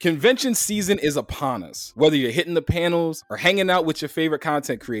Convention season is upon us. Whether you're hitting the panels or hanging out with your favorite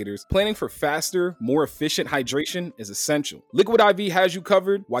content creators, planning for faster, more efficient hydration is essential. Liquid IV has you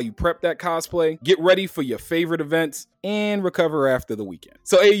covered while you prep that cosplay, get ready for your favorite events, and recover after the weekend.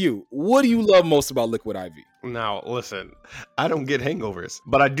 So AU, what do you love most about Liquid IV? Now, listen, I don't get hangovers,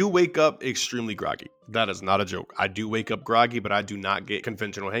 but I do wake up extremely groggy. That is not a joke. I do wake up groggy, but I do not get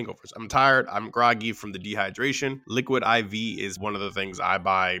conventional hangovers. I'm tired. I'm groggy from the dehydration. Liquid IV is one of the things I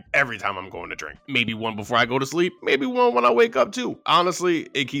buy every time I'm going to drink. Maybe one before I go to sleep. Maybe one when I wake up too. Honestly,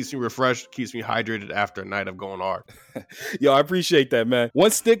 it keeps me refreshed, keeps me hydrated after a night of going hard. Yo, I appreciate that, man.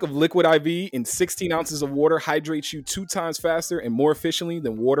 One stick of Liquid IV in 16 ounces of water hydrates you 2 times faster and more efficiently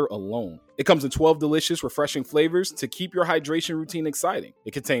than water alone. It comes in 12 delicious, refreshing flavors to keep your hydration routine exciting.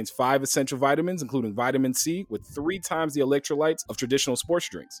 It contains 5 essential vitamins, including vitamin C, with 3 times the electrolytes of traditional sports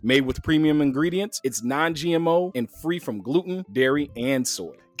drinks. Made with premium ingredients, it's non-GMO and free from gluten, dairy, and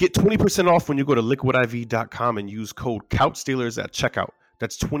soy. Get 20% off when you go to liquidiv.com and use code CouchStealers at checkout.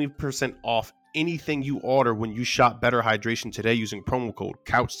 That's 20% off anything you order when you shop Better Hydration today using promo code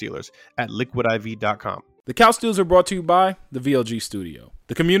CouchStealers at liquidiv.com. The Couch Steals are brought to you by the VLG Studio,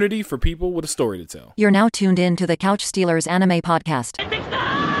 the community for people with a story to tell. You're now tuned in to the Couch Stealers Anime Podcast.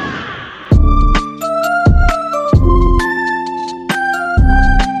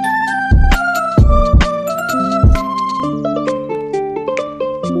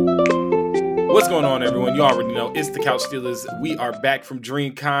 What's going on, everyone? You already know it's the Couch Stealers. We are back from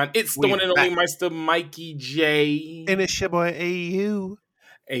DreamCon. It's the one and only Meister Mikey J. And it's your boy AU.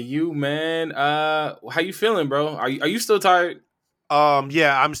 AU, man. How you feeling, bro? Are you still tired?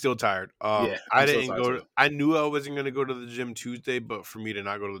 Yeah, I'm still tired. I didn't go. I knew I wasn't gonna go to the gym Tuesday, but for me to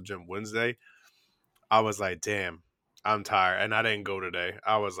not go to the gym Wednesday, I was like, damn, I'm tired, and I didn't go today.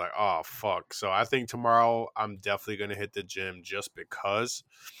 I was like, oh fuck. So I think tomorrow I'm definitely gonna hit the gym just because.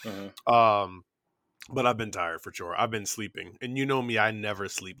 But I've been tired for sure. I've been sleeping, and you know me, I never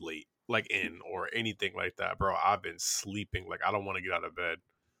sleep late, like in or anything like that, bro. I've been sleeping, like I don't want to get out of bed.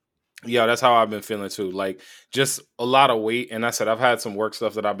 Yeah, that's how I've been feeling too. Like just a lot of weight. And I said I've had some work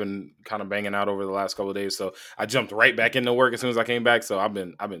stuff that I've been kind of banging out over the last couple of days. So I jumped right back into work as soon as I came back. So I've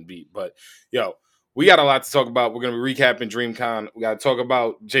been beat. But yo, we got a lot to talk about. We're gonna be recapping DreamCon. We got to talk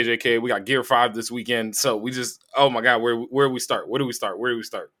about JJK. We got Gear 5 this weekend. So we just my God, where do we start? Where do we start?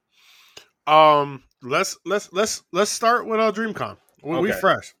 Let's start with our DreamCon. We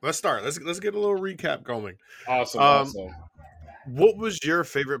fresh. Let's start. Let's get a little recap going. Awesome. What was your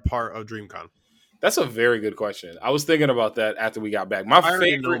favorite part of DreamCon? That's a very good question. I was thinking about that after we got back. I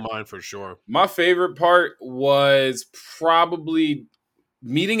already know mine for sure. My favorite part was probably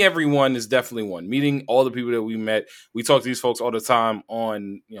meeting everyone is definitely one. Meeting all the people that we met. We talk to these folks all the time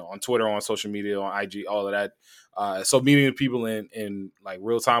on Twitter, on social media, on IG, all of that. So meeting the people in like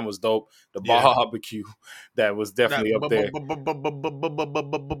real time was dope. The barbecue that was definitely up there.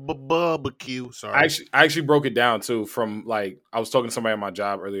 Barbecue. Sorry, I actually broke it down too. From like I was talking to somebody at my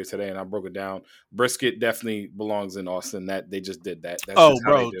job earlier today, and I broke it down. Brisket definitely belongs in Austin. That they just did that. That's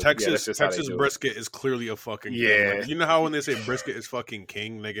bro, Texas brisket is clearly a fucking king. Like, you know how when they say brisket is fucking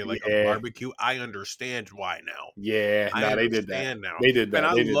king, they get like a barbecue. I understand why now. Yeah, they did that. Now. They did that. And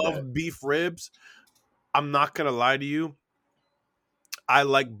I love beef ribs. I'm not gonna lie to you. I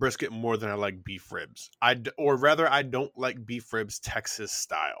like brisket more than I like beef ribs. I don't like beef ribs Texas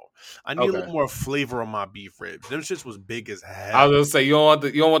style. I need a little more flavor on my beef ribs. Them shits was big as hell. I was gonna say you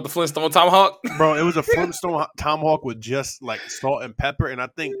don't want the Flintstone tomahawk, bro. It was a Flintstone tomahawk with just like salt and pepper, and I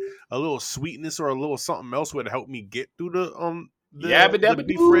think a little sweetness or a little something else would help me get through the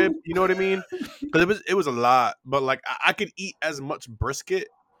beef rib. You know what I mean? Because it was a lot, but like I could eat as much brisket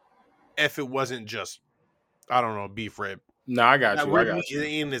if it wasn't just, I don't know, beef rib. No, I got you.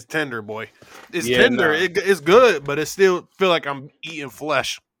 Eating is tender, boy. It's tender. Nah. It's good, but it still feel like I'm eating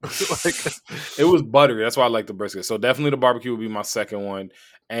flesh. It was buttery. That's why I like the brisket. So definitely the barbecue would be my second one.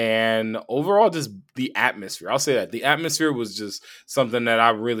 And overall, just the atmosphere. I'll say that. The atmosphere was just something that I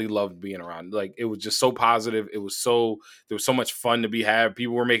really loved being around. Like, it was just so positive. There was so much fun to be had.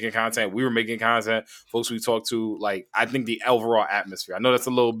 People were making content. We were making content. Folks we talked to. Like, I think the overall atmosphere. I know that's a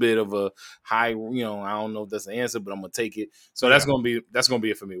little bit of a high, I don't know if that's the answer, but I'm going to take it. So that's going to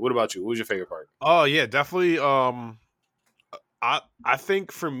be it for me. What about you? What was your favorite part? Oh, yeah, definitely. I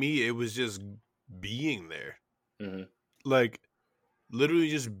think for me, it was just being there. Mm-hmm. Like, literally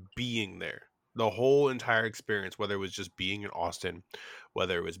just being there. The whole entire experience, whether it was just being in Austin,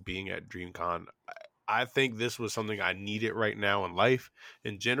 whether it was being at DreamCon, I think this was something I needed right now in life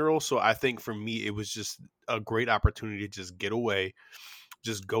in general. So I think for me, it was just a great opportunity to just get away,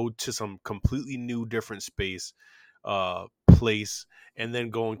 just go to some completely new, different space, place, and then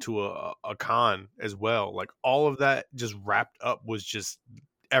going to a con as well. Like all of that just wrapped up was just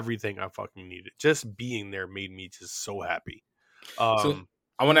everything I fucking needed. Just being there made me just so happy. So Um,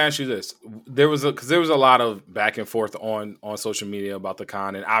 I want to ask you this: there was a lot of back and forth on social media about the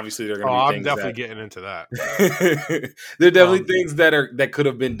con, and obviously there are going oh, to be I'm things definitely that getting into that. there are definitely Um, things that could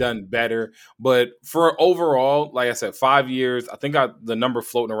have been done better. But for overall, like I said, 5 years, I think the number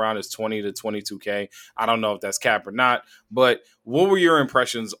floating around is 20 to 22K. I don't know if that's cap or not. But what were your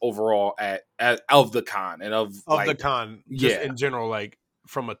impressions overall at of the con and of of the like, con, just yeah, in general, like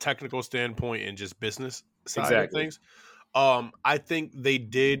from a technical standpoint and just business side of exactly. things. I think they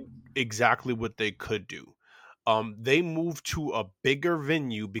did exactly what they could do. They moved to a bigger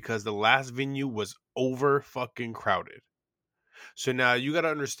venue because the last venue was over fucking crowded. So now you got to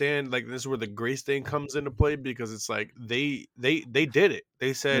understand, like this is where the grace thing comes into play, because it's like they did it.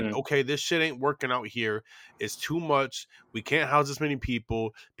 They said, Mm. okay, this shit ain't working out here. It's too much. We can't house this many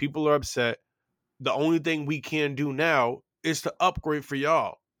people. People are upset. The only thing we can do now is to upgrade for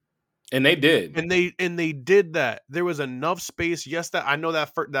y'all. And they did. And they did that. There was enough space. Yes, that I know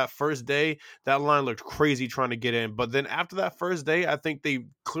that that first day that line looked crazy trying to get in, but then after that first day, I think they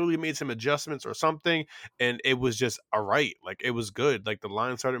clearly made some adjustments or something, and it was just all right. Like it was good. Like the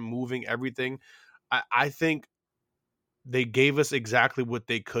line started moving, everything. I think they gave us exactly what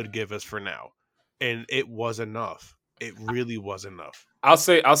they could give us for now, and it was enough. It really was enough. I'll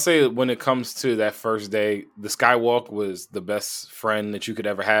say when it comes to that first day, the skywalk was the best friend that you could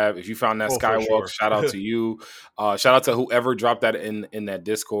ever have. If you found that Oh, for skywalk, sure. shout out to you. Shout out to whoever dropped that in that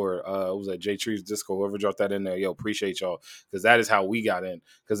Discord. It was that J Tree's Discord. Whoever dropped that in there, yo, appreciate y'all, because that is how we got in.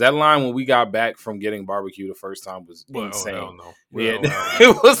 Because that line when we got back from getting barbecue the first time was Well, oh hell insane. no. Yeah, Well, hell no.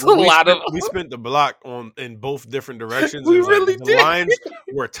 it was a lot of. We spent the block on in both different directions, We and like really the did. lines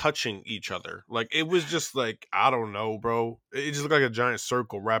were touching each other. Like it was just like I don't know, bro. It just looked like a giant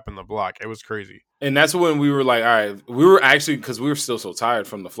circle wrapping the block. It was crazy. And that's when we were like, all right, we were actually, because we were still so tired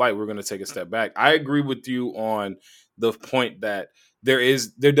from the flight, we were going to take a step back. I agree with you on the point that there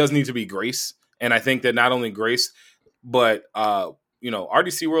does need to be grace. And I think that not only grace, but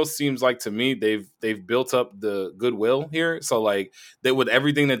RDC World seems like to me they've built up the goodwill here. So like that with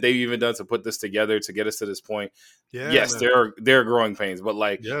everything that they've even done to put this together to get us to this point, Yeah, yes, man. there are growing pains, but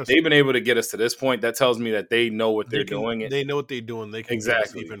like Yes, they've been able to get us to this point. That tells me that they know what they're they can. doing. They know what they're doing. They can get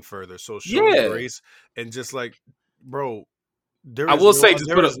us Exactly. even further. So show the Yeah. grace and just like, bro. There I is will say just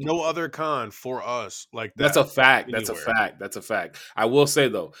there put is a no other con for us like That's that a fact. That's a anywhere. fact. That's a fact. I will say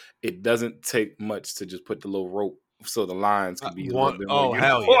though, it doesn't take much to just put the little rope so the lines could be a little bit more Oh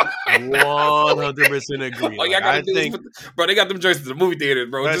hell uniform. yeah, 100% agree. All y'all Like gotta I do is think bro. They got them joints to the movie theaters,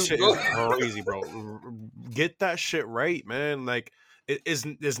 bro. that Just shit go. is crazy, bro. Get that shit right, man. Like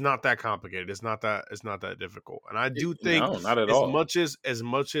it's not that complicated. It's not that difficult. And I do think No, not at as all. much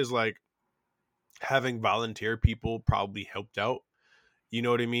as like having volunteer people probably helped out. You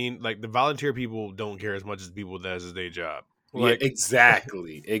know what I mean? Like the volunteer people don't care as much as people that is their job. Yeah, Like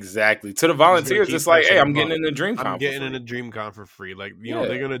exactly, exactly. To the I'm just gonna volunteers, keep it's that like, shit hey, a I'm buck. getting in the I'm DreamCon for getting in free. a DreamCon for free. Like,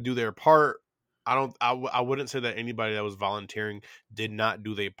 they're Yeah, gonna do their part. I wouldn't say that anybody that was volunteering did not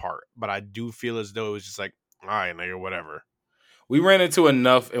do their part, but I do feel as though it was just like, all right, nigga, whatever. we ran into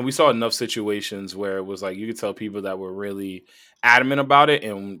enough and we saw enough situations where it was like you could tell people that were really adamant about it,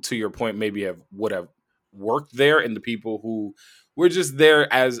 and to your point, maybe would have worked there, and the people who were just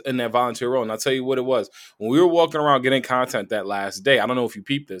there as in that volunteer role. And I'll tell you what it was. When we were walking around getting content that last day, I don't know if you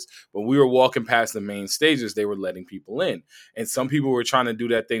peeped this, but we were walking past the main stages, they were letting people in. And some people were trying to do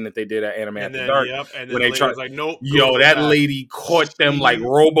that thing that they did at Anime And After then Dark yep, and then when the they lady tried. was like, nope, go to Yo, the that back. lady caught them like She-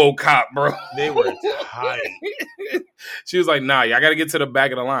 RoboCop, bro. They were tight. She was like, nah, y'all got to get to the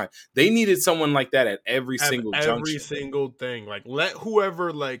back of the line. They needed someone like that at every Have single every junction. single thing. Like let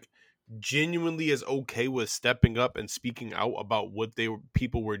whoever like genuinely is okay with stepping up and speaking out about what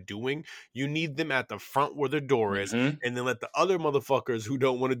people were doing. You need them at the front where the door is, Mm-hmm. and then let the other motherfuckers who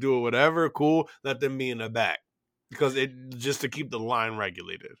don't want to do it, whatever, cool, let them be in the back because it just to keep the line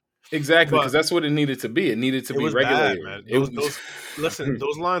regulated. Exactly, But because that's what it needed to be. It needed to it be was bad, regulated. man. It was Those listen,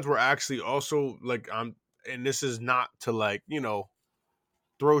 those lines were actually also like and this is not to like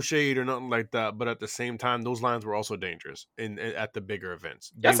throw shade or nothing like that, but at the same time, those lines were also dangerous at the bigger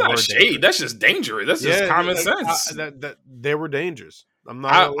events. They that's not were shade. dangerous. That's just dangerous. That's just Yeah, common like sense. that they were dangerous. I'm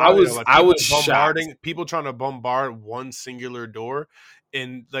not I, gonna I lie to you. was Like I was shocked. people trying to bombard one singular door,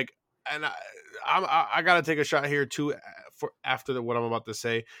 and like, and I gotta take a shot here too for after what I'm about to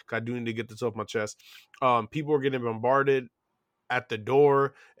say, because I do need to get this off my chest. People were getting bombarded at the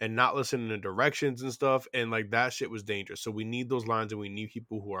door and not listening to directions and stuff, and like that shit was dangerous. So we need those lines, and we need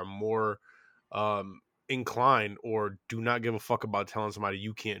people who are more inclined or do not give a fuck about telling somebody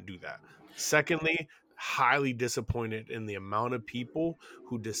you can't do that. Secondly, highly disappointed in the amount of people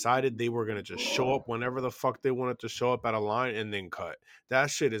who decided they were going to just show up whenever the fuck they wanted to show up at a line and then cut.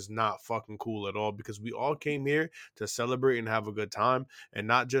 That shit is not fucking cool at all, because we all came here to celebrate and have a good time. And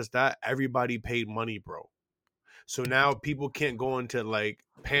not just that, everybody paid money, bro. So now people can't go into like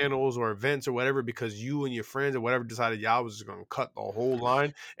panels or events or whatever because you and your friends or whatever decided y'all was just gonna cut the whole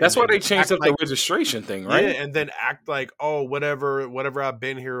line That's and why then they changed act up like, the registration thing, yeah, right? and then act like, oh, whatever I've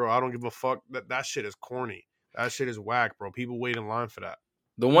been here, or I don't give a fuck. That shit is corny. That shit is whack, bro. People wait in line for that.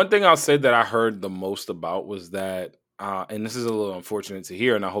 The one thing I'll say that I heard the most about was that, and this is a little unfortunate to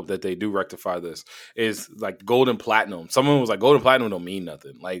hear, and I hope that they do rectify this, is like gold and platinum. Someone was like, gold and platinum don't mean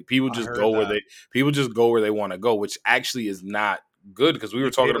nothing. Like people I just heard go where that. people just go where they want to go, which actually is not good, because we were They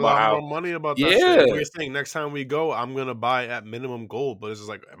paid talking a about lot how, more money about that shit. yeah, We're saying next time we go, I'm gonna buy at minimum gold, but it's just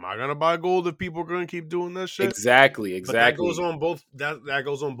like, am I gonna buy gold if people are gonna keep doing that shit? exactly. But that goes on both that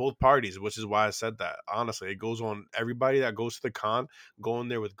goes on both parties, which is why I said that. Honestly, it goes on everybody that goes to the con, going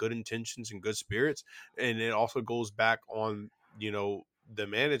there with good intentions and good spirits, and it also goes back on, the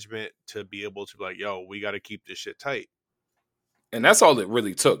management to be able to be like, yo, we got to keep this shit tight. And that's all it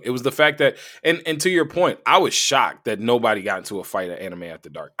really took. It was the fact that, and to your point, I was shocked that nobody got into a fight at Anime After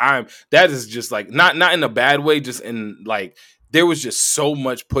Dark. That is just like not in a bad way, just in like there was just so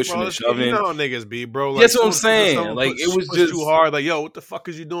much pushing Bro, and you shoving. know how niggas be, bro. Like That's what I'm saying. someone Like it was push too just, hard. Like, yo, what the fuck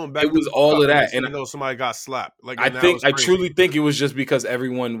is you doing? it Back the was fuck all up. of And that. next thing And you know, somebody got slapped. Like, I and that was crazy. truly think it was just because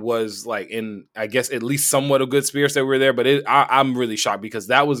everyone was like in, I guess, at least somewhat of good spirits that were there. But I'm really shocked because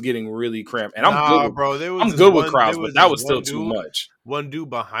that was getting really cramped. And Nah, bro. I'm good with crowds, but that was still too much. One dude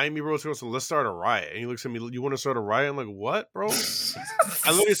behind me, bro, so let's start a riot. And he looks at me, you want to start a riot? I'm like, what, bro?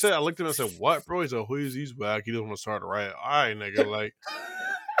 I looked at him and said, what, bro? He said, who is he's whack? He doesn't want to start a riot. All right, nigga, like,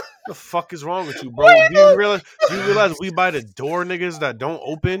 the fuck is wrong with you, bro? Do you realize we by the door, niggas that don't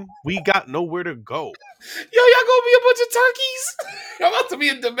open? We got nowhere to go. Yo, y'all gonna be a bunch of turkeys? Y'all about to be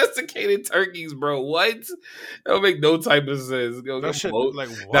a domesticated turkeys, bro. What? That don't make no type of sense. That shit, like,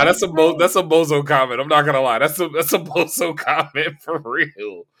 what? Now that's a bozo comment. I'm not gonna lie. That's a bozo comment for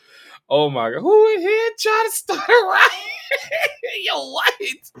real. Oh my god, who in here trying to start a riot? Yo, what?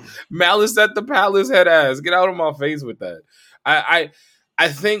 Malice at the Palace head ass. Get out of my face with that. I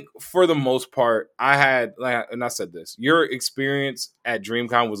think for the most part, I had, like, and I said this, your experience at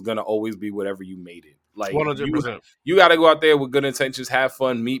DreamCon was gonna always be whatever you made it. Like 100%. you got to go out there with good intentions, have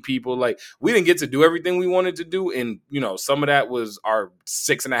fun, meet people. Like we didn't get to do everything we wanted to do, and some of that was our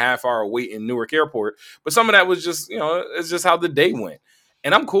 6.5 hour wait in Newark Airport, but some of that was just it's just how the day went.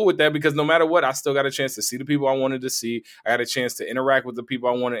 And I'm cool with that because no matter what, I still got a chance to see the people I wanted to see. I got a chance to interact with the people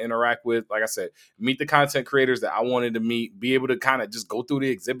I want to interact with. Like I said, meet the content creators that I wanted to meet, be able to kind of just go through the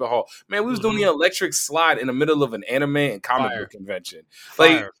exhibit hall. Man, we was doing the electric slide in the middle of an anime and comic book convention.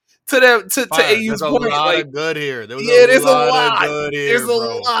 Like to AU's point, there's a lot of good here. There's a lot. There's a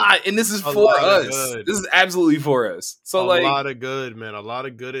lot, and this is for us. This is absolutely for us. So a lot of good, man. A lot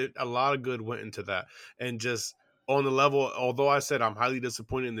of good went into that, and just on the level. Although I said I'm highly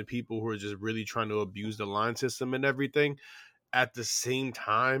disappointed in the people who are just really trying to abuse the line system and everything. At the same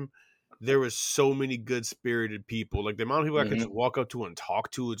time, there was so many good spirited people. Like the amount of people I could just walk up to and talk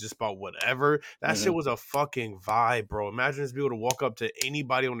to just about whatever. That shit was a fucking vibe, bro. Imagine just be able to walk up to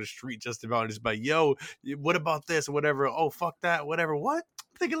anybody on the street just about and just be like, yo, what about this or whatever? Oh, fuck that, whatever. What?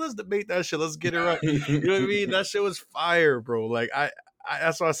 I'm thinking let's debate that shit. Let's get it right. You know what I mean? That shit was fire, bro. Like I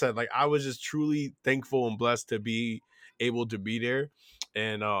that's what I said. Like I was just truly thankful and blessed to be able to be there.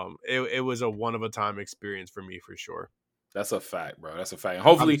 And it was a one of a time experience for me for sure. That's a fact, bro. That's a fact. And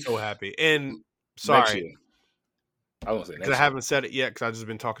hopefully, I'm so happy. And sorry, I won't say because I haven't said it yet. Because I've just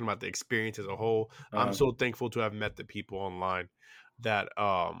been talking about the experience as a whole. I'm so thankful to have met the people online that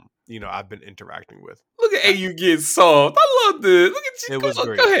I've been interacting with. Look at AU getting soft. I love this. Look at you. It was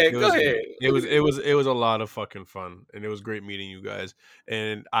great. Go ahead. It was a lot of fucking fun, and it was great meeting you guys.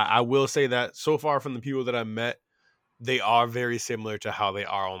 And I will say that so far from the people that I met, they are very similar to how they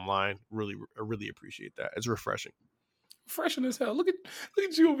are online. Really, really appreciate that. It's refreshing. Refreshing as hell. Look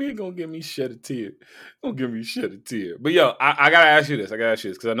at you over here gonna give me shed a tear. But yo, I gotta ask you this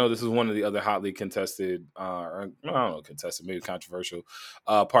because I know this is one of the other hotly contested, I don't know, maybe controversial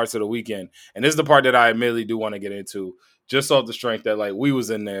parts of the weekend. And this is the part that I admittedly do want to get into, just off the strength that like we was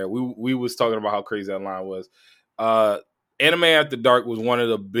in there. We was talking about how crazy that line was. Anime After Dark was one of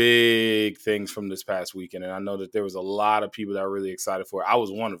the big things from this past weekend, and I know that there was a lot of people that were really excited for it. I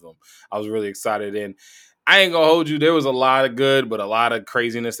was one of them. I was really excited, I ain't gonna hold you. There was a lot of good, but a lot of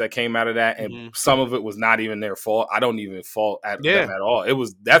craziness that came out of that, and some of it was not even their fault. I don't even fault at them at all. It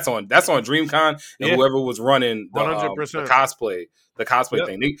was that's on DreamCon and whoever was running the 100%. the cosplay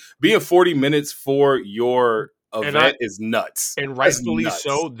thing. Being 40 minutes for your event is nuts, and rightfully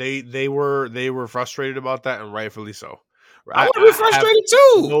so. They were frustrated about that, and rightfully so. I would have been frustrated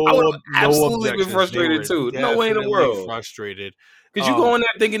too. I would have absolutely been frustrated too. No way in the world. Frustrated. Because you go in there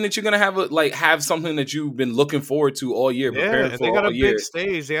thinking that you're gonna have something that you've been looking forward to all year, preparing for they got all a year. Big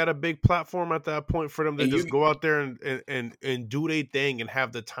stage. They had a big platform at that point for them to just go out there and do their thing and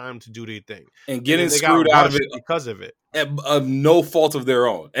have the time to do their thing. And getting screwed out of it because of it. Of no fault of their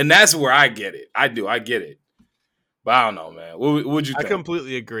own. And that's where I get it. I get it. But I don't know, man. What would you think? I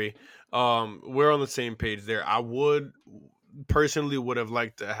completely agree. We're on the same page there. I would have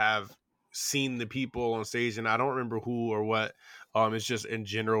liked to have seen the people on stage, and I don't remember who or what. It's just in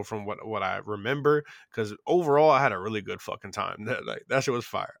general from what I remember, because overall I had a really good fucking time. That shit was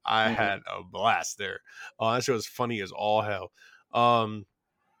fire. I had a blast there. That shit was funny as all hell.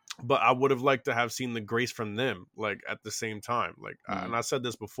 But I would have liked to have seen the grace from them, like at the same time. Like, and I said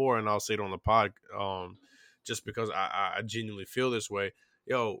this before, and I'll say it on the pod, just because I genuinely feel this way.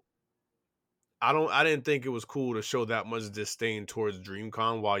 Yo, I didn't think it was cool to show that much disdain towards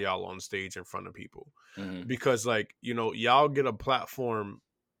DreamCon while y'all on stage in front of people. Because, like, you know, y'all get a platform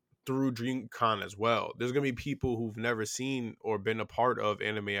through DreamCon as well. There's gonna be people who've never seen or been a part of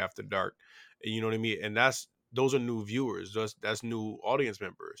Anime After Dark. You know what I mean? And those are new viewers. That's new audience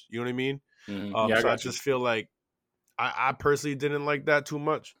members. You know what I mean? So I just feel like I personally didn't like that too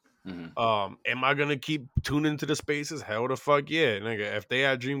much. Am I gonna keep tuning to the spaces? Hell the fuck yeah, nigga. If they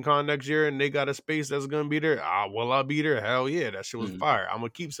had DreamCon next year and they got a space that's gonna be there, will I be there? Hell yeah, that shit was fire. I'm gonna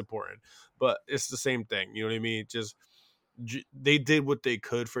keep supporting. But it's the same thing, you know what I mean? Just they did what they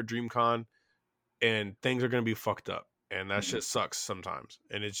could for DreamCon, and things are gonna be fucked up, and that shit sucks sometimes.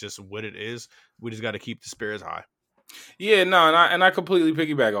 And it's just what it is. We just got to keep the spirits high. Yeah, no, and I completely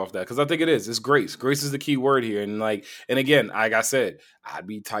piggyback off that, because I think it is. It's grace. Grace is the key word here, and again, like I said, I'd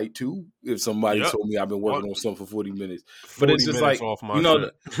be tight too if somebody told me I've been working on something for 40 minutes. But it's just like, you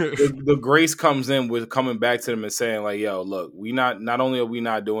know, the grace comes in with coming back to them and saying like, yo, look, not only are we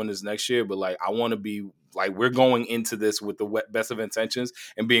not doing this next year, but like I want to be. Like, we're going into this with the best of intentions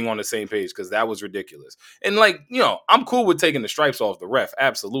and being on the same page, because that was ridiculous. And, like, you know, I'm cool with taking the stripes off the ref,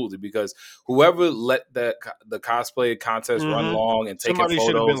 absolutely, because whoever let the cosplay contest run long and taking photos,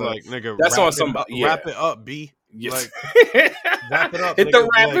 should have been like, nigga, that's on somebody. Wrap it up, B. Yes. Like, wrap it up. Hit the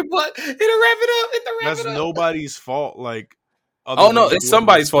wrap it up. Hit the wrap it up. That's nobody's fault. Like, oh no, it's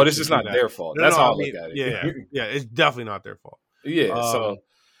somebody's fault. It's just not their fault. That's how I look at it. Yeah, it's definitely not their fault. Yeah. So.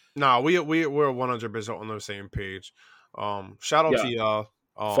 Nah, we're 100% on the same page. Shout out to y'all.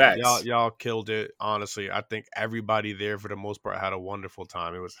 Y'all killed it. Honestly, I think everybody there for the most part had a wonderful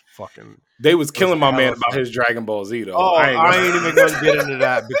time. It was fucking. They was killing my man about his Dragon Ball Z though. Oh, I ain't even gonna get into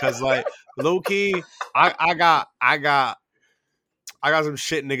that, because like low key, I got some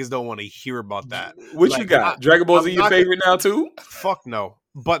shit niggas don't want to hear about that. What you got? Dragon Ball Z your favorite now too? Fuck no.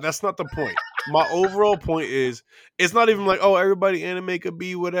 But that's not the point. My overall point is, it's not even like, oh, everybody anime could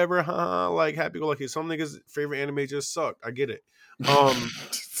be whatever, like happy go lucky. Some niggas' favorite anime just suck. I get it.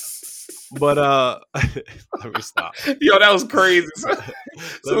 But let me stop. Yo, that was crazy.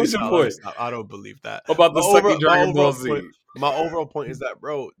 So what's your point? I don't believe that. About the sucky Dragon Ball Z. My overall point is that,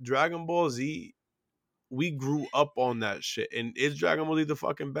 bro, Dragon Ball Z, we grew up on that shit. And is Dragon Ball Z the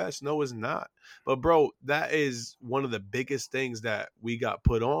fucking best? No, it's not. But bro, that is one of the biggest things that we got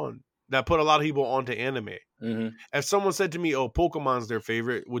put on, that put a lot of people onto anime. If someone said to me, oh, Pokemon's their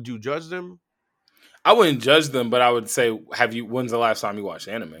favorite, would you judge them? I wouldn't judge them, but I would say, when's the last time you watched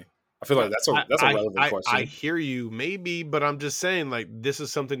anime? I feel like that's a relevant question. I hear you, maybe, but I'm just saying, like, this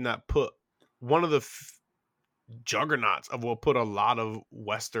is something that put one of the juggernauts of what put a lot of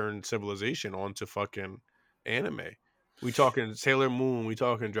Western civilization onto fucking anime. We talking Sailor Moon, we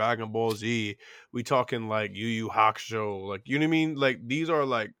talking Dragon Ball Z, we talking like Yu Yu Hakusho, like, you know what I mean? Like, these are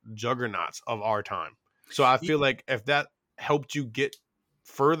like juggernauts of our time. So I feel like if that helped you get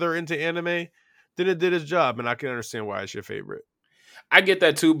further into anime, then it did its job, and I can understand why it's your favorite. I get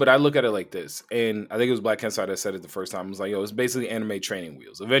that too, but I look at it like this, and I think it was Black Kensai that said it the first time. It was like, yo, it's basically anime training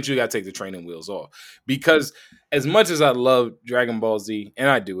wheels. Eventually, you got to take the training wheels off, because as much as I love Dragon Ball Z, and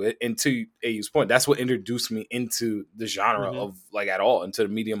I do it, and to AU's point, that's what introduced me into the genre of, like, at all, into the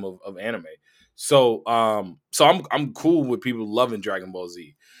medium of anime. So I'm cool with people loving Dragon Ball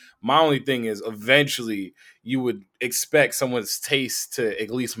Z, My only thing is eventually you would expect someone's taste to at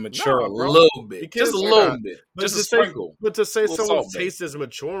least mature a Nah, bro. little You bit. Just can't a say little that. bit. But Just a to say, sprinkle. A little someone's salt, babe. taste is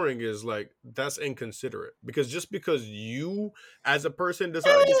maturing is like that's inconsiderate. Because just because you as a person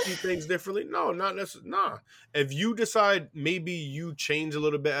decide to see things differently, no, not necessarily. Nah. If you decide maybe you change a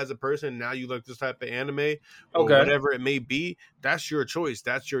little bit as a person, now you like this type of anime or Okay. whatever it may be, that's your choice.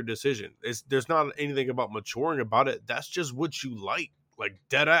 That's your decision. There's not anything about maturing about it. That's just what you like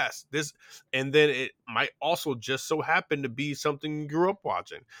dead ass. This, and then it might also just so happen to be something you grew up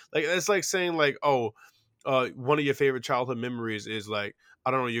watching. Like it's like saying like, oh, one of your favorite childhood memories is like,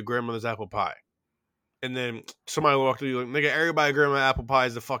 I don't know, your grandmother's apple pie. And then somebody walked to you like, nigga, everybody grandma apple pie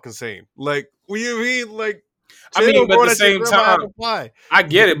is the fucking same. Like, what do you mean? Like, I mean, chill, but at bro, the that's your same grandma time, apple pie. I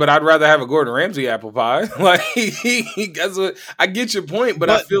get it, but I'd rather have a Gordon Ramsay apple pie. Like, that's what I get your point, but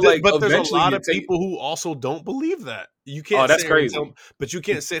I feel like But there's a eventually lot you of people who also don't believe that. You Oh, can't that's sit here and crazy. but you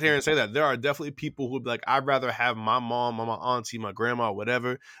can't sit here and say that. There are definitely people who be like, I'd rather have my mom, or my auntie, my grandma,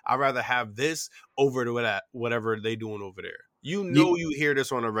 whatever. I'd rather have this over to that whatever they doing over there. You know, you hear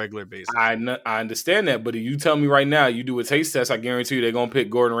this on a regular basis. I understand that, but if you tell me right now, you do a taste test, I guarantee you they're gonna pick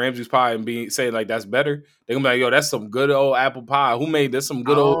Gordon Ramsay's pie and say like that's better. They're gonna be like, yo, that's some good old apple pie. Who made this? Some I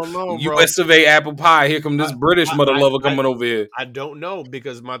good old don't know, bro. US of A apple pie. Here come this British mother lover coming over here. I don't know,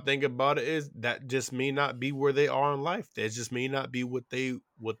 because my thing about it is that just may not be where they are in life. That just may not be what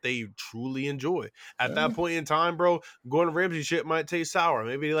they truly enjoy. At that point in time, bro, Gordon Ramsay shit might taste sour.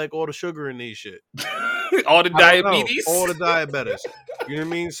 Maybe they like all the sugar in these shit. All the diabetes. All the diabetes. You know what I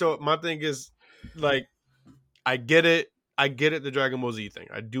mean? So my thing is like, I get it. I get it, the Dragon Ball Z thing.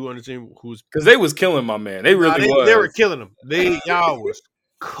 I do understand who's Because they was killing my man. They really was. They were killing him. Y'all was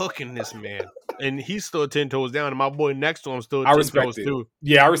cooking this man. And he's still 10 toes down, and my boy next to him still 10 toes too.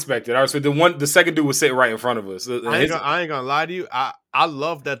 Yeah, I respect it. The second dude was sitting right in front of us. I ain't gonna lie to you. I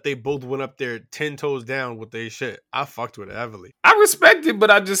love that they both went up there 10 toes down with their shit. I fucked with it heavily. I respect it, but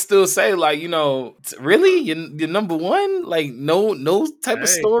I just still say, like, you know, really, you're number one, like no type of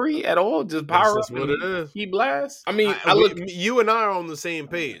story at all, just power up. What it is. He blast. I mean, you and I are on the same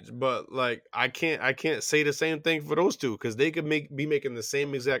page, but like I can't say the same thing for those two, because they could be making the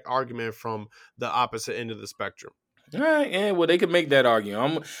same exact argument from the opposite end of the spectrum. All right, yeah, well, they could make that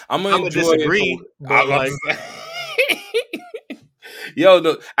argument. I'm gonna disagree, but like.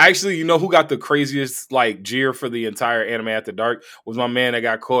 Yo, actually, you know who got the craziest like jeer for the entire Anime After Dark was my man that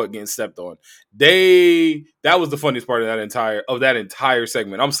got caught getting stepped on. That was the funniest part of that entire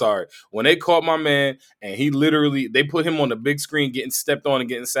segment. I'm sorry. When they caught my man and they put him on the big screen getting stepped on and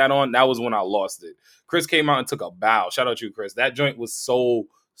getting sat on, that was when I lost it. Chris came out and took a bow. Shout out to you, Chris. That joint was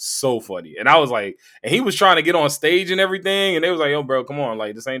so funny. And I was like, and he was trying to get on stage and everything, and they was like, yo, bro, come on,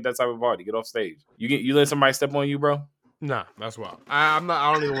 like this ain't that type of party. Get off stage. You let somebody step on you, bro? Nah, that's wild. I'm not.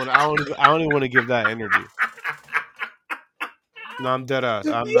 I don't even want to give that energy. No, I'm dead ass.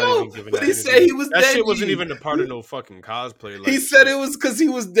 I'm not even giving that. But he said he was that Denji. Shit wasn't even a part of no fucking cosplay. Like, he said it was because he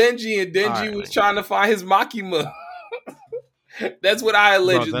was Denji, and Denji was trying to find his Makima. That's what I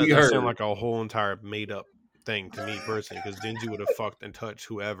allegedly heard. That sounded like a whole entire made up thing to me personally, because Denji would have fucked and touched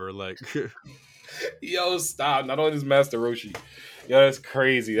whoever. Like, yo, stop! Not only this Master Roshi. Yo, that's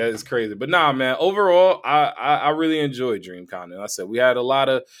crazy. That is crazy. But nah, man. Overall, I really enjoyed DreamCon. And I said we had a lot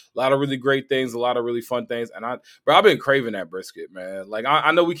of really great things, a lot of really fun things. And I've been craving that brisket, man. Like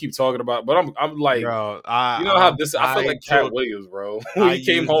I know we keep talking about, but I'm like, bro, I feel like Cat Williams, bro. He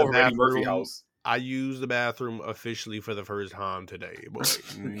came home from Eddie Murphy house. I used the bathroom officially for the first time today, boy.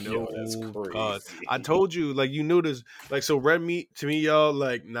 No, that's crazy. I told you, like, you knew this. Like, so red meat to me, y'all,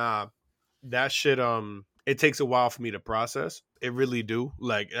 like, nah, that shit. It takes a while for me to process. It really do.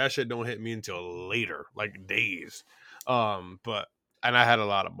 Like, that shit don't hit me until later, like days. But I had a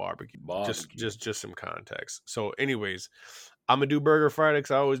lot of barbecue. Just some context. So, anyways, I'm gonna do Burger Friday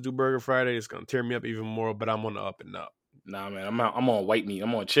because I always do Burger Friday. It's gonna tear me up even more, but I'm on the up and up. Nah, man, I'm on white meat.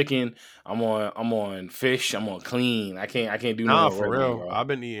 I'm on chicken. I'm on fish. I'm on clean. I can't do no for real. Meat, I've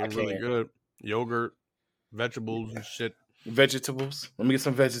been eating really good yogurt, vegetables and shit. Vegetables. Let me get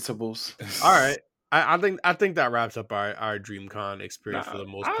some vegetables. All right. I think that wraps up our DreamCon experience for the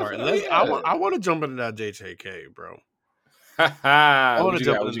most part. I want to jump into that JJK, bro. I want to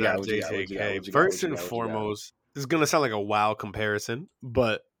jump into that JJK. First and foremost, this is gonna sound like a wild comparison,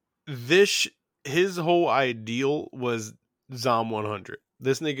 but his whole ideal was Zom 100.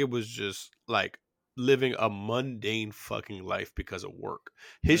 This nigga was just like living a mundane fucking life because of work.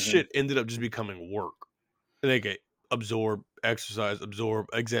 His shit ended up just becoming work. Nigga, absorb, exercise, absorb,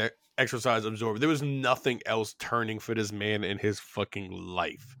 exercise, absorb. There was nothing else turning for this man in his fucking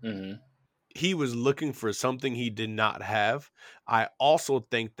life. he was looking for something he did not have. I also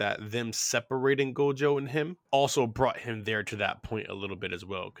think that them separating Gojo and him also brought him there to that point a little bit as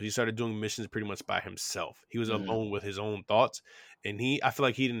well, because he started doing missions pretty much by himself. He was alone with his own thoughts, and I feel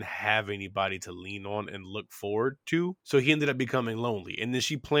like he didn't have anybody to lean on and look forward to, so he ended up becoming lonely. And then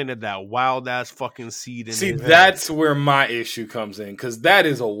she planted that wild ass fucking seed in See, his head. that's where my issue comes in, because that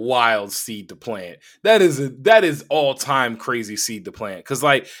is a wild seed to plant. That is all time crazy seed to plant. Because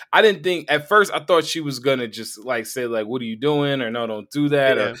like I didn't think at first, I thought she was gonna just like say like, "What are you doing?" or "No, don't do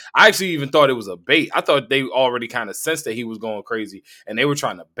that." Yeah. Or I actually even thought it was a bait. I thought they already kind of sensed that he was going crazy and they were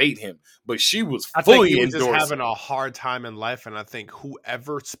trying to bait him. But she was I think fully he was just endorsing. having a hard time in life, and I think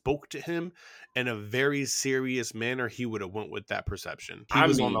whoever spoke to him in a very serious manner, he would have went with that perception.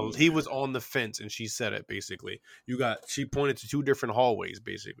 He was on the fence, and she said it basically. She pointed to 2 different hallways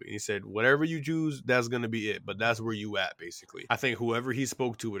basically. And he said, "Whatever you choose, that's gonna be it, but that's where you at." Basically, I think whoever he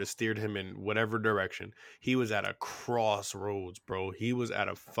spoke to would have steered him in whatever direction. He was at a crossroads, bro. He was at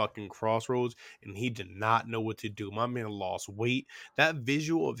a fucking crossroads, and he did not know what to do. My man lost weight. That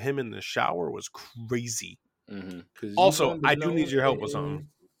visual of him in the shower was crazy. Also, I do need your help with something.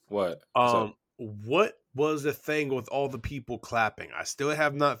 What? What's up? What was the thing with all the people clapping? I still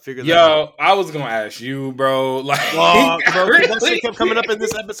have not figured Yo, that out. I was gonna ask you, bro. Like, Bro, that shit kept coming up in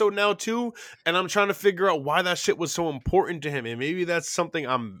this episode now too, and I'm trying to figure out why that shit was so important to him, and maybe that's something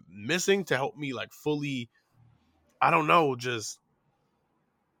I'm missing to help me like fully. I don't know, just.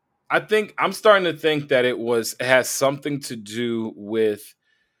 I think I'm starting to think that it has something to do with.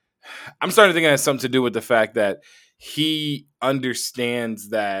 I'm starting to think it has something to do with the fact that he understands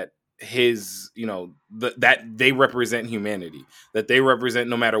that that they represent humanity, that they represent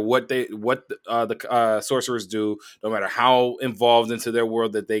no matter what the sorcerers do, no matter how involved into their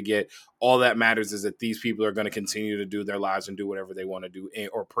world that they get, all that matters is that these people are going to continue to do their lives and do whatever they want to do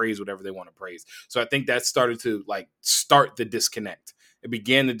or praise whatever they want to praise. So I think that started to like start the disconnect. It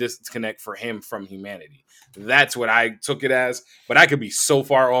began the disconnect for him from humanity. That's what I took it as, but I could be so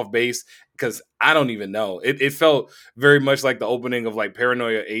far off base because I don't even know. It felt very much like the opening of like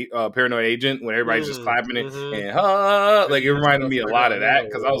Paranoid Agent when everybody's just clapping it and like it reminded me a lot of that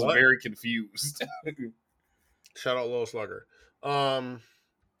because I was very confused. Shout out Lil Slugger.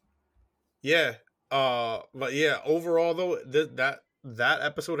 Yeah. But yeah, overall though, that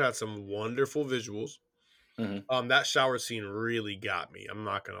episode had some wonderful visuals. That shower scene really got me. I'm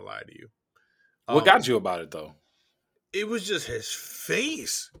not gonna lie to you. What got you about it though? It was just his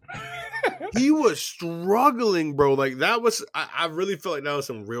face. He was struggling, bro. Like that was, I really feel like that was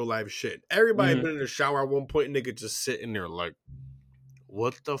some real life shit. Everybody been in the shower at one point, nigga just sitting there like,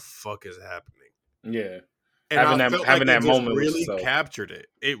 what the fuck is happening? Yeah. And having that moment really captured it.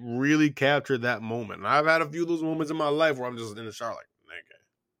 It really captured that moment. And I've had a few of those moments in my life where I'm just in the shower like, nigga,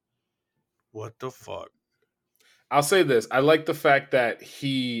 what the fuck? I'll say this. I like the fact that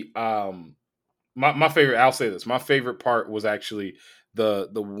he my favorite, I'll say this. My favorite part was actually the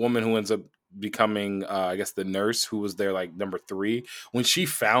woman who ends up becoming I guess the nurse who was there like number 3 when she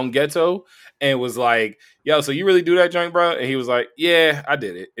found Ghetto and was like, "Yo, so you really do that joint, bro?" And he was like, "Yeah, I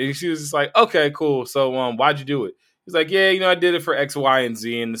did it." And she was just like, "Okay, cool. So why'd you do it?" He's like, "Yeah, I did it for X, Y, and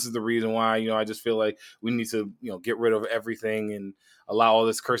Z, and this is the reason why. I just feel like we need to, get rid of everything and allow all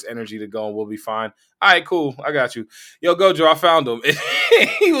this cursed energy to go, and we'll be fine." All right, cool. I got you. Yo, Gojo, I found him.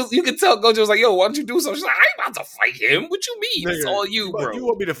 You could tell Gojo was like, "Yo, why don't you do something?" She's like, "I ain't about to fight him. What you mean? Nigga, it's all you, bro. You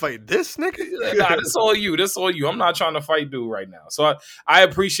want me to fight this nigga?" Nah, that's all you. That's all you. I'm not trying to fight dude right now. So I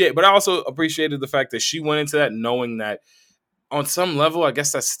appreciate, but I also appreciated the fact that she went into that knowing that on some level, I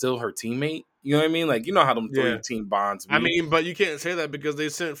guess that's still her teammate. You know what I mean? Like, how them 3 team bonds mean. I mean, but you can't say that because they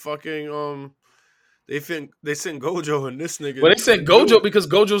sent fucking they sent Gojo and this nigga. Well, they sent Gojo because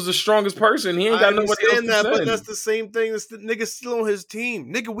Gojo's the strongest person. He ain't got nobody else to send. But that's the same thing. This nigga's still on his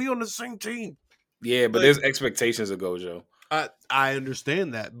team. Nigga, we on the same team. Yeah, but there's expectations of Gojo. I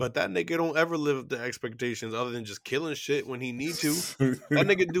understand that, but that nigga don't ever live up to expectations other than just killing shit when he need to. That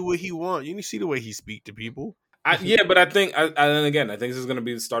nigga do what he want. You see the way he speak to people. But I think, and again, I think this is going to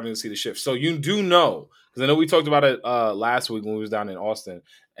be starting to see the shift. So you do know, because I know we talked about it last week when we was down in Austin,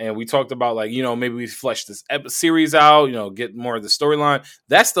 and we talked about like, maybe we flesh this series out, get more of the storyline.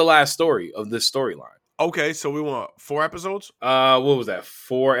 That's the last story of this storyline. Okay, so we want 4 episodes? What was that?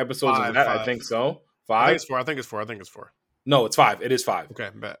 4 episodes of that? 5. I think so. 5? I think it's four. No, it's 5. It is 5. Okay,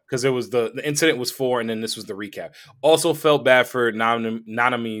 bet. Because it was the incident was 4, and then this was the recap. Also felt bad for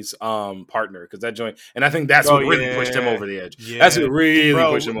Nanami's partner because that joint, and I think that's what really pushed him over the edge. Yeah. That's what really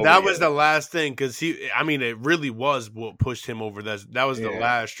pushed him over. That was the last thing because it really was what pushed him over. That was the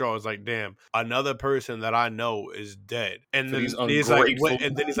last straw. It's like, damn, another person that I know is dead, and then he's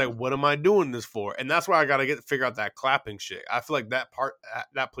like, what am I doing this for? And that's why I gotta figure out that clapping shit. I feel like that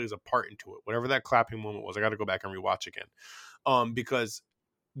plays a part into it. Whatever that clapping moment was, I got to go back and rewatch again. Because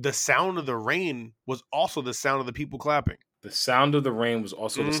the sound of the rain was also the sound of the people clapping. The sound of the rain was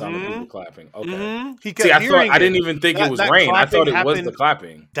also the sound of people clapping. Okay. Mm-hmm. I didn't even think it was rain. I thought it was the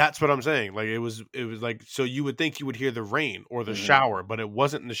clapping. That's what I'm saying. Like it was like, so you would think you would hear the rain or the shower, but it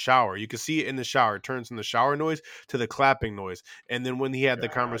wasn't in the shower. You could see it in the shower. It turns from the shower noise to the clapping noise. And then when he had the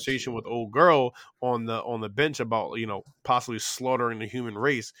conversation with old girl on the bench about, possibly slaughtering the human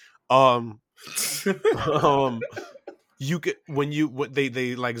race, you could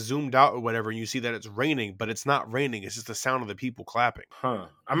they like zoomed out or whatever, and you see that it's raining, but it's not raining. It's just the sound of the people clapping. Huh?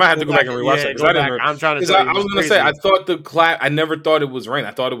 I might have to go back and rewatch that because I'm trying to. Tell you, I was gonna say I thought the clap. I never thought it was rain.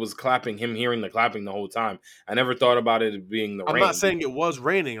 I thought it was clapping. Him hearing the clapping the whole time. I never thought about it being the rain. I'm not saying it was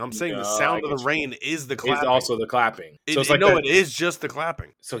raining. I'm saying the sound of the rain is the clapping. It's also the clapping. So it's like it is just the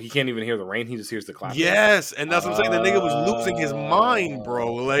clapping. So he can't even hear the rain. He just hears the clapping. Yes, and that's what I'm saying. The nigga was losing his mind,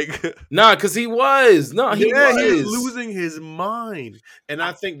 bro. Like, nah, because he was. No, he was. He was losing his mind. And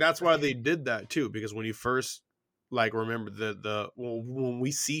I think that's why they did that too, because when he first, like, remember when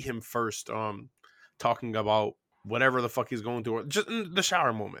we see him first talking about whatever the fuck he's going through, just in the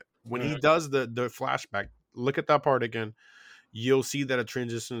shower moment when he does the flashback, look at that part again, you'll see that it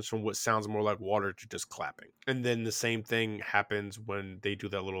transitions from what sounds more like water to just clapping. And then the same thing happens when they do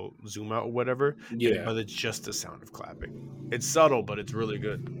that little zoom out or whatever. Yeah. But it's just the sound of clapping. It's subtle, but it's really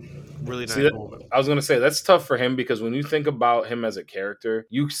good. Really nice moment. I was going to say, that's tough for him because when you think about him as a character,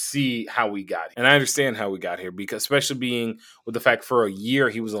 you see how we got here. And I understand how we got here because especially being with the fact for a year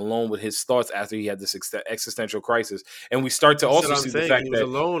he was alone with his thoughts after he had this existential crisis. And we start to also see the fact he was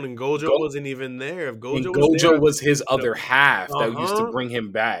alone and Gojo wasn't even there. If Gojo was his other half that used to bring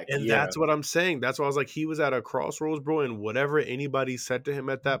him back. And that's what I'm saying. That's why I was like, he was at a crossroads, bro, and whatever anybody said to him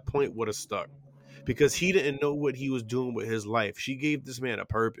at that point would have stuck. Because he didn't know what he was doing with his life. She gave this man a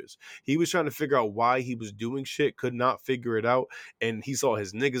purpose. He was trying to figure out why he was doing shit, could not figure it out, and he saw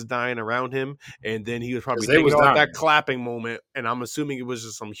his niggas dying around him, and then he was probably thinking about that clapping moment, and I'm assuming it was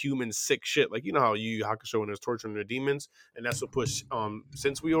just some human sick shit. Like, you know how Yu Yu Hakusho when there's torturing the demons, and that's what pushed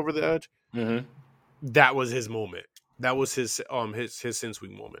Sensui over the edge? Mm-hmm. That was his moment. That was his Sensui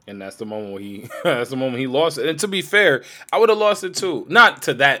moment. And that's the moment where he lost it. And to be fair, I would have lost it too. Not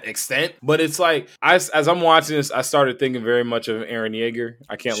to that extent, but it's like as I'm watching this, I started thinking very much of Eren Yeager.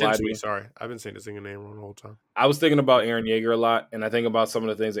 I can't lie to you. Sorry. I've been saying this name wrong the whole time. I was thinking about Eren Yeager a lot, and I think about some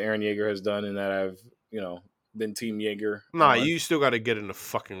of the things that Eren Yeager has done and that I've, been Team Yeager. Nah, you still got to get in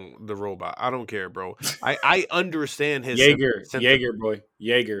the robot. I don't care, bro. I understand his Yeager, boy,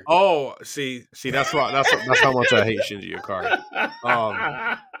 Yeager. Oh, see, that's how much I hate Shinji Ikari.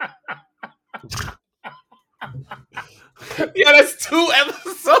 Yeah, that's 2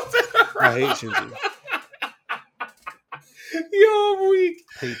 episodes. I hate Shinji. Yo, I'm weak.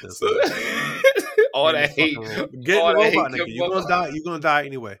 Hate this. All that hate. Get in the robot, nigga. You're gonna die. You're gonna die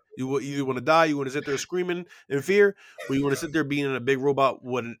anyway. You either want to die, you want to sit there screaming in fear, or you want to sit there being in a big robot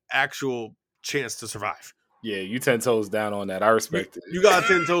with an actual chance to survive. Yeah, you 10 toes down on that. I respect it. You got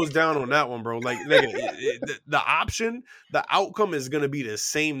 10 toes down on that one, bro. Like, nigga, the outcome is gonna be the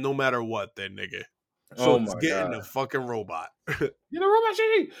same no matter what, then, nigga. So it's getting a fucking robot. You know, robot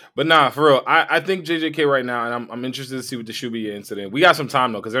shit. But nah, for real, I think JJK right now, and I'm interested to see what the Shubi incident. We got some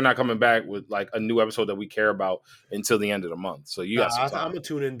time though, because they're not coming back with like a new episode that we care about until the end of the month. So you got some time. I'm gonna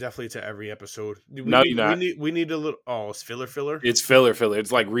tune in definitely to every episode. You're not. We need a little. Oh, it's filler. It's filler.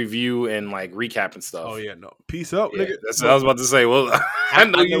 It's like review and like recap and stuff. Oh yeah, no. Peace out, nigga. That's what I was about to say. Well, I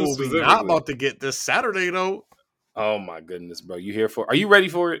know you will be not about to get this Saturday though. Oh my goodness, bro! You here for? Are you ready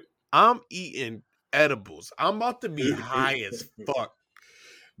for it? I'm eating edibles. I'm about to be high as fuck,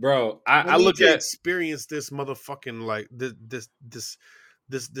 bro. I look at experience this motherfucking like this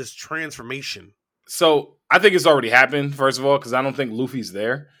transformation. So I think it's already happened. First of all, because I don't think Luffy's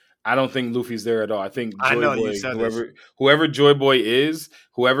there. I don't think Luffy's there at all. I think Joyboy, whoever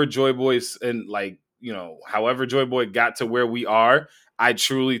Joyboy is, and like however Joyboy got to where we are. I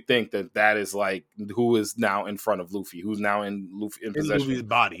truly think that is like who is now in front of Luffy, who's now in possession. Luffy's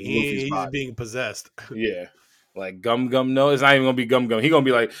body. He's being possessed. Yeah. Like Gum. No, it's not even gonna be Gum. He's gonna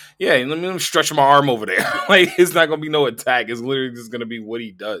be like, yeah, let me stretch my arm over there. Like it's not gonna be no attack. It's literally just gonna be what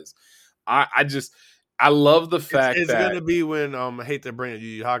he does. I I love the fact It's that gonna be when I hate to bring it Yu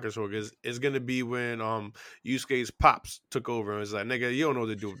Yu Hakusho, it's gonna be when Yusuke's pops took over and was like, nigga, you don't know what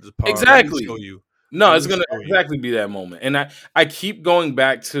to do with this power. Let me show exactly. you. No, Let it's me gonna show you. exactly be that moment, and I keep going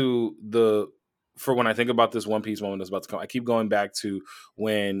back to for when I think about this One Piece moment that's about to come. I keep going back to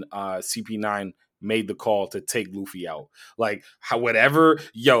when CP9 made the call to take Luffy out. Like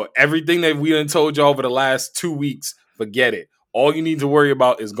everything that we done told you over the last 2 weeks, forget it. All you need to worry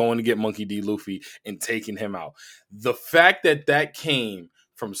about is going to get Monkey D. Luffy and taking him out. The fact that came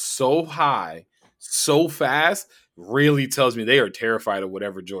from so high, so fast, really tells me they are terrified of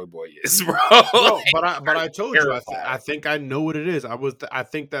whatever Joyboy is, bro. Bro, but I told you, Terrified. I think I know what it is. I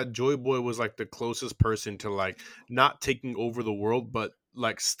think that Joy Boy was like the closest person to like not taking over the world, but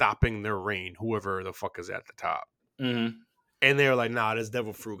like stopping their reign, whoever the fuck is at the top. Mm-hmm. And they were like, nah, this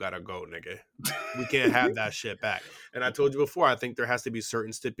devil fruit gotta go, nigga. We can't have that shit back. And I told you before, I think there has to be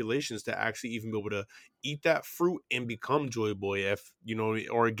certain stipulations to actually even be able to eat that fruit and become Joy Boy, if you know,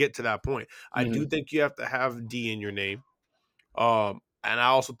 or get to that point. I Mm-hmm. do think you have to have D in your name. And I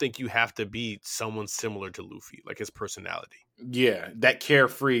also think you have to be someone similar to Luffy, like his personality. Yeah, that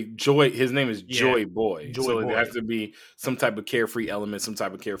carefree joy. His name is Yeah, Joy Boy, Joy so there Boy. has to be some type of carefree element, some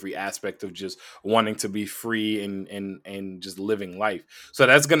type of carefree aspect of just wanting to be free and just living life. So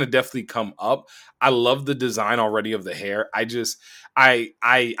that's gonna definitely come up. I love the design already of the hair. I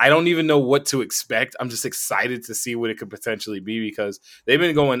don't even know what to expect. I'm just excited to see what it could potentially be because they've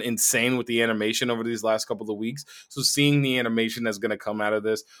been going insane with the animation over these last couple of weeks. So seeing the animation that's gonna come out of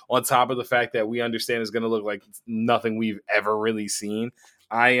this, on top of the fact that we understand is gonna look like nothing we've ever really seen.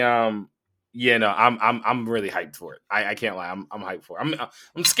 I'm really hyped for it. I can't lie. I'm hyped for it.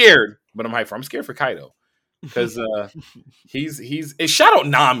 I'm scared, but I'm hyped for it. I'm scared for Kaido because he's shout out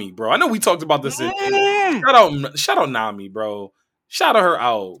Nami, bro. I know we talked about this in shout out Nami, bro. Shout out her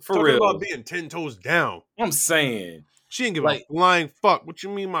out for Talking real. about being 10 toes down. I'm saying, She didn't give a like, flying fuck. What you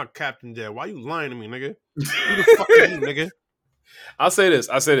mean my captain dead? Why you lying to me, nigga? Who the fuck are you, nigga? I'll say this,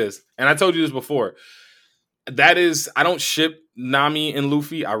 and I told you this before. That is, I don't ship Nami and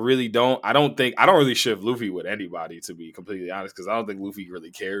Luffy. I really don't. I don't really ship Luffy with anybody, to be completely honest, because I don't think Luffy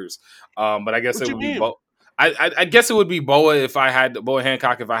really cares. But I guess What it you would be mean? I guess it would be Boa Boa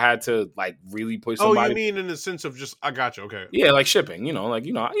Hancock if I had to like really push Oh, you somebody. mean in the sense of just I got you, okay. Yeah, like shipping, I'll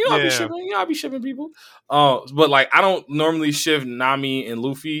be Yeah. shipping, I'll be shipping people. But like I don't normally ship Nami and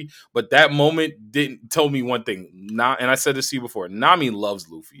Luffy, but that moment didn't tell me one thing. And I said this to you before. Nami loves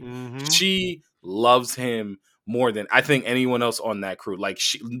Luffy. Mm-hmm. She loves him more than I think anyone else on that crew. Like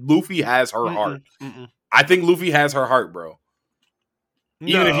Luffy has her heart. I think Luffy has her heart, bro.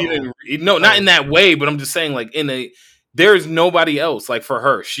 Even if you didn't, not in that way, but I'm just saying, like there's nobody else like for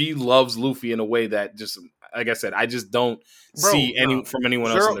her. She loves Luffy in a way that just, like I said, I just don't see from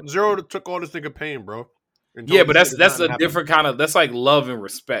anyone else. Zero took all this nigga pain, bro. Yeah, but that's a different kind of, that's like love and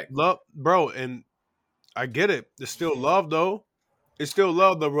respect. Love, bro, and I get it. It's still love, though. It's still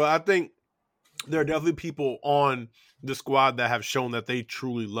love, though, bro. I think there are definitely people on the squad that have shown that they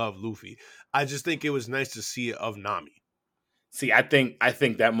truly love Luffy. I just think it was nice to see it of Nami. See, I think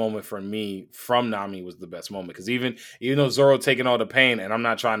that moment for me from Nami was the best moment because even though Zoro taking all the pain, and I'm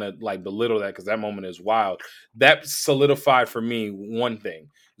not trying to like belittle that because that moment is wild, that solidified for me one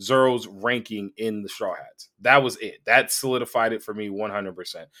thing: Zoro's ranking in the Straw Hats. That was it. That solidified it for me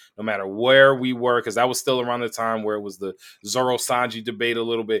 100%. No matter where we were, because that was still around the time where it was the Zoro Sanji debate a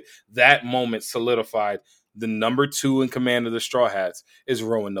little bit. That moment solidified the number 2 in command of the Straw Hats is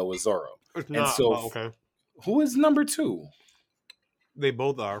Roanoa Zoro. It's And not, so, okay. who is number 2? They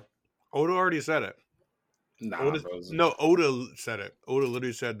both are. Oda already said it. Nah, Oda said it. Oda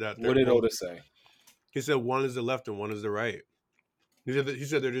literally said that. What did Oda say? He said one is the left and one is the right. He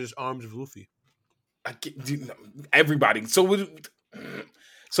said they're just arms of Luffy. Everybody. So what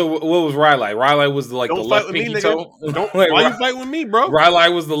was Riley? Riley was the left pinky toe. Why you fight with me, bro?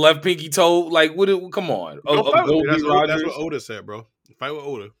 Riley was the left pinky toe. Like, come on. That's what Oda said, bro. Fight with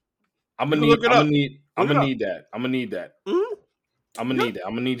Oda. I'm gonna need that. I'm gonna need that. Mm-hmm. I'm gonna need that.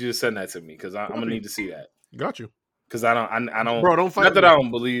 I'm gonna need you to send that to me because I'm gonna need to see that. Got you. Because I don't. Bro, don't fight. Not that I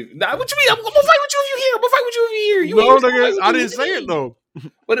don't believe. Nah, what you mean? I'm gonna fight with you if you here. I'm gonna fight with you if you here. I didn't say it though.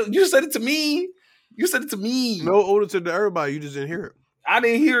 But you said it to me. You said it to me. No, Oda said to everybody. You just didn't hear it. I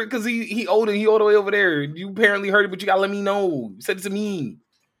didn't hear it because he all the way over there. You apparently heard it, but you gotta let me know. You said it to me.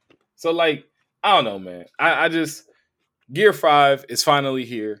 So like, I don't know, man. I just Gear 5 is finally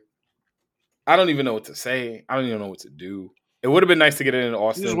here. I don't even know what to say. I don't even know what to do. It would have been nice to get it in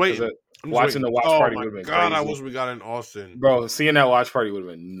Austin just because waiting. watching the watch Oh party my would have been god, I crazy. wish we got in Austin. Bro, seeing that watch party would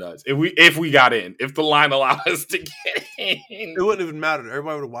have been nuts. If we got in, if the line allowed us to get in. It wouldn't even matter.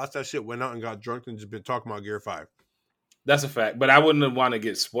 Everybody would have watched that shit, went out and got drunk and just been talking about Gear 5. That's a fact. But I wouldn't want to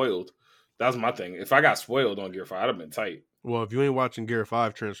get spoiled. That was my thing. If I got spoiled on Gear 5, I'd have been tight. Well, if you ain't watching Gear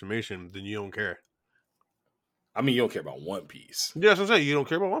 5 Transformation, then you don't care. I mean, you don't care about One Piece. Yeah, that's what I'm saying. You don't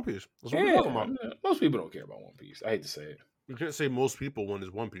care about One Piece. That's what we're talking about. Most people don't care about One Piece. I hate to say it. You can't say most people when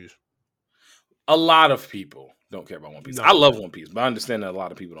it's One Piece. A lot of people don't care about One Piece. No. I love One Piece, but I understand that a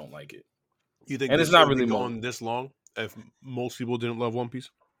lot of people don't like it. You think and this it's not show would really be going this long if most people didn't love One Piece?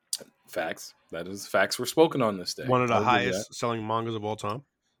 Facts. That is facts were spoken on this day. One of the highest selling mangas of all time.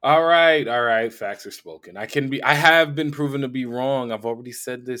 All right. Facts are spoken. I have been proven to be wrong. I've already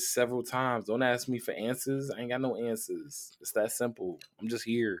said this several times. Don't ask me for answers. I ain't got no answers. It's that simple. I'm just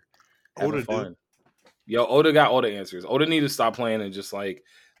here having Oda fun. did. Yo, Oda got all the answers. Oda need to stop playing and just like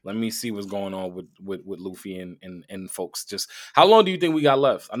let me see what's going on with Luffy and folks. Just how long do you think we got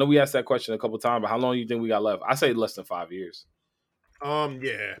left? I know we asked that question a couple times, but how long do you think we got left? I say less than 5 years.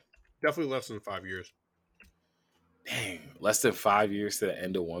 Yeah, definitely less than 5 years. Dang, less than 5 years to the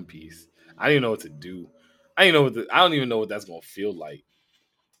end of One Piece. I don't even know what to do. I don't even know what that's gonna feel like.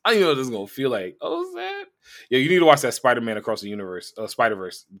 I don't even know what this is gonna feel like. Oh, sad. Yeah, you need to watch that Spider-Man Across the Universe,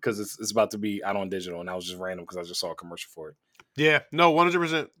 Spider-Verse, because it's about to be out on digital, and I was just random because I just saw a commercial for it. Yeah, no,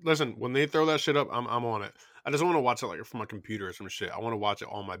 100%. Listen, when they throw that shit up, I'm on it. I just want to watch it like from my computer or some shit. I want to watch it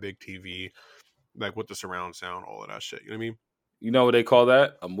on my big TV, like with the surround sound, all of that shit. You know what I mean? You know what they call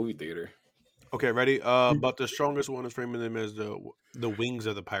that? A movie theater. Okay, ready? But the strongest one is framing them as the wings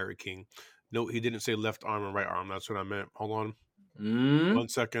of the Pirate King. No, he didn't say left arm and right arm. That's what I meant. Hold on. 1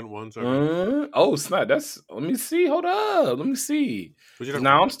 second. Oh, snap. Let me see. Hold up. Let me see.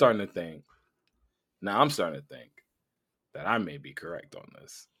 Now I'm starting to think that I may be correct on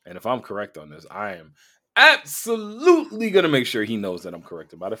this. And if I'm correct on this, I am absolutely going to make sure he knows that I'm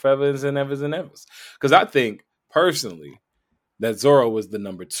correct about it forever and ever and ever. Because I think, personally, that Zoro was the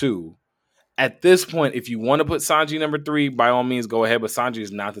number 2. At this point, if you want to put Sanji number 3, by all means, go ahead. But Sanji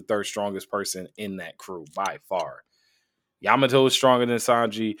is not the third strongest person in that crew by far. Yamato is stronger than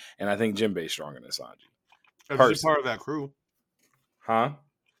Sanji, and I think Jinbei is stronger than Sanji. If he's a part of that crew. Huh?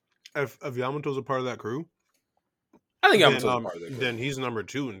 If Yamato's a part of that crew, I think Yamato's a part of that crew. Then he's number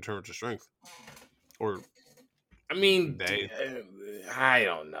 2 in terms of strength. Or, I mean, I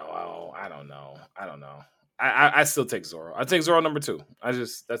don't know. I don't know. I still take Zoro. I take Zoro number 2.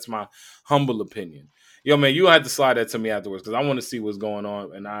 That's my humble opinion. Yo, man, you have to slide that to me afterwards because I want to see what's going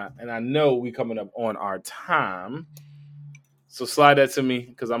on, and I know we coming up on our time. So slide that to me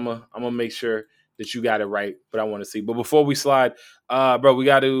because I'm gonna make sure that you got it right. But I want to see. But before we slide, bro, we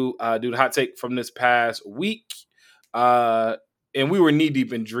got to do the hot take from this past week. And we were knee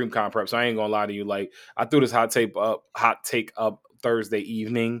deep in DreamCon prep, so I ain't gonna lie to you. Like I threw this hot take up Thursday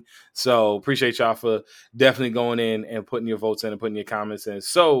evening. So appreciate y'all for definitely going in and putting your votes in and putting your comments in.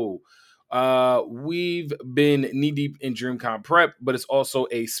 So we've been knee deep in DreamCon prep, but it's also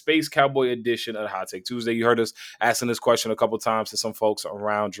a Space Cowboy edition of the Hot Take Tuesday. You heard us asking this question a couple times to some folks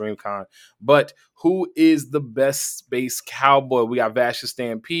around DreamCon, but who is the best Space Cowboy? We got Vasha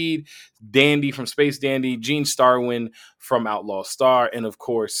Stampede, Dandy from Space Dandy, Gene Starwin from Outlaw Star, and of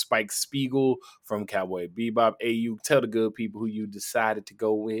course Spike Spiegel from Cowboy Bebop. Hey, you tell the good people who you decided to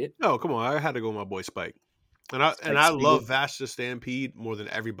go with. No, come on, I had to go with my boy Spike, and I love Vasha Stampede more than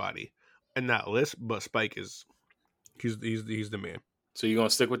everybody in that list, but Spike is he's the man. So you're gonna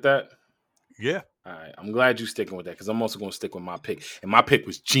stick with that? Yeah. All right. I'm glad you're sticking with that because I'm also gonna stick with my pick. And my pick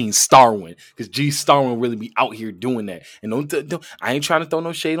was Gene Starwin because Gene Starwin really be out here doing that. And don't I ain't trying to throw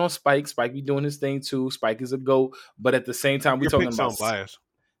no shade on Spike. Spike be doing his thing too. Spike is a GOAT, but at the same time, we're talking about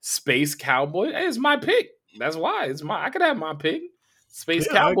Space Cowboy. Hey, it's my pick. That's why I could have my pick. Space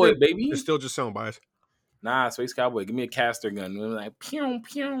Cowboy, baby. It's still just sound biased. Nah, Space Cowboy. Give me a caster gun. We're like pew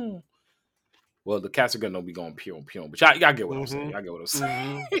pew. Well, the caster gun don't be going pew pew, but y'all get what I'm saying. Y'all get what I'm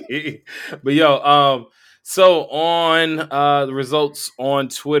saying. But yo, so on the results on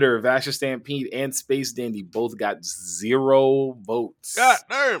Twitter, Vasha Stampede and Space Dandy both got 0 votes. God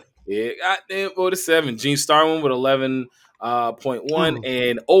damn. Yeah, goddamn voted 7. Gene Starwin with 11.1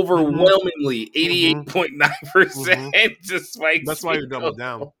 and overwhelmingly 88.9% just Spike. That's why you're double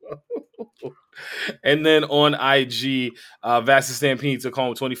down. And then on IG, Vastus Stampede took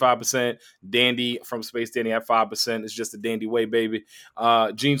home 25%. Dandy from Space Dandy at 5%. It's just the Dandy way, baby.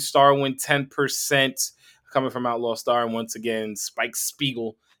 Gene Starwin, 10%. coming from Outlaw Star. And once again, Spike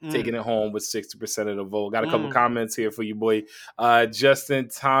Spiegel taking it home with 60% of the vote. Got a couple comments here for you, boy. Justin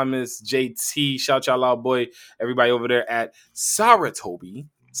Thomas, JT, shout y'all out, boy. Everybody over there at Saratobi.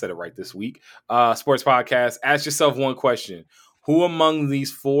 Said it right this week. Sports Podcast. Ask yourself one question. Who among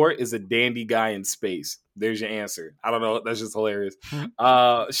these four is a dandy guy in space? There's your answer. I don't know. That's just hilarious.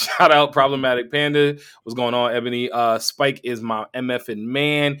 Shout out Problematic Panda. What's going on, Ebony? Spike is my MFing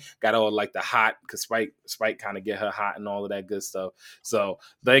man. Got all like the hot, because Spike kind of get her hot and all of that good stuff. So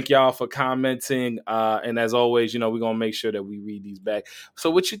thank y'all for commenting. And as always, we're going to make sure that we read these back. So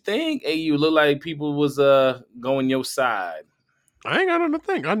what you think? Hey, you look like people was going your side. I ain't got nothing to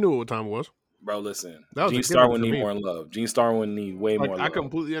think. I knew what time it was. Bro, listen. Gene Starwin need more love. Gene Starwin need way more love. I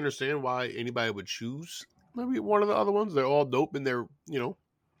completely understand why anybody would choose maybe one of the other ones. They're all dope in their,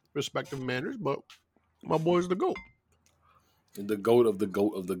 respective manners, but my boy's the GOAT. The GOAT of the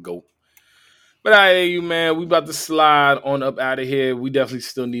GOAT of the GOAT. But you, man, we about to slide on up out of here. We definitely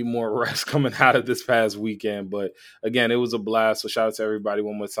still need more rest coming out of this past weekend. But, again, it was a blast. So, shout out to everybody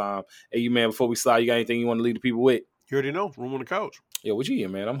one more time. Hey, you, man, before we slide, you got anything you want to leave the people with? You already know. Room on the couch. Yo, what you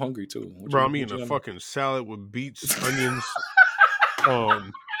eating, man? I'm hungry, too. Bro, I'm eating a fucking salad with beets, onions,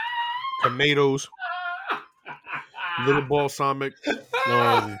 tomatoes, little balsamic.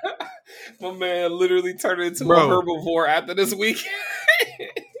 My man literally turned into a herbivore after this week.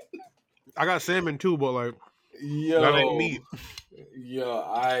 I got salmon, too, but, like, that ain't meat. Yo,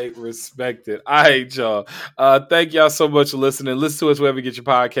 I respect it. All right, y'all. Thank y'all so much for listening. Listen to us wherever you get your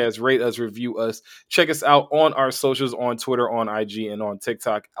podcasts. Rate us, review us. Check us out on our socials, on Twitter, on IG, and on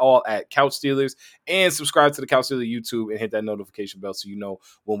TikTok, all at Couch Stealers. And subscribe to the Couch Stealers YouTube and hit that notification bell so you know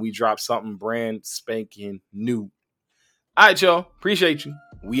when we drop something brand spanking new. All right, y'all. Appreciate you.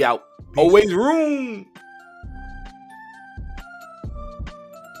 We out. Peace. Always room.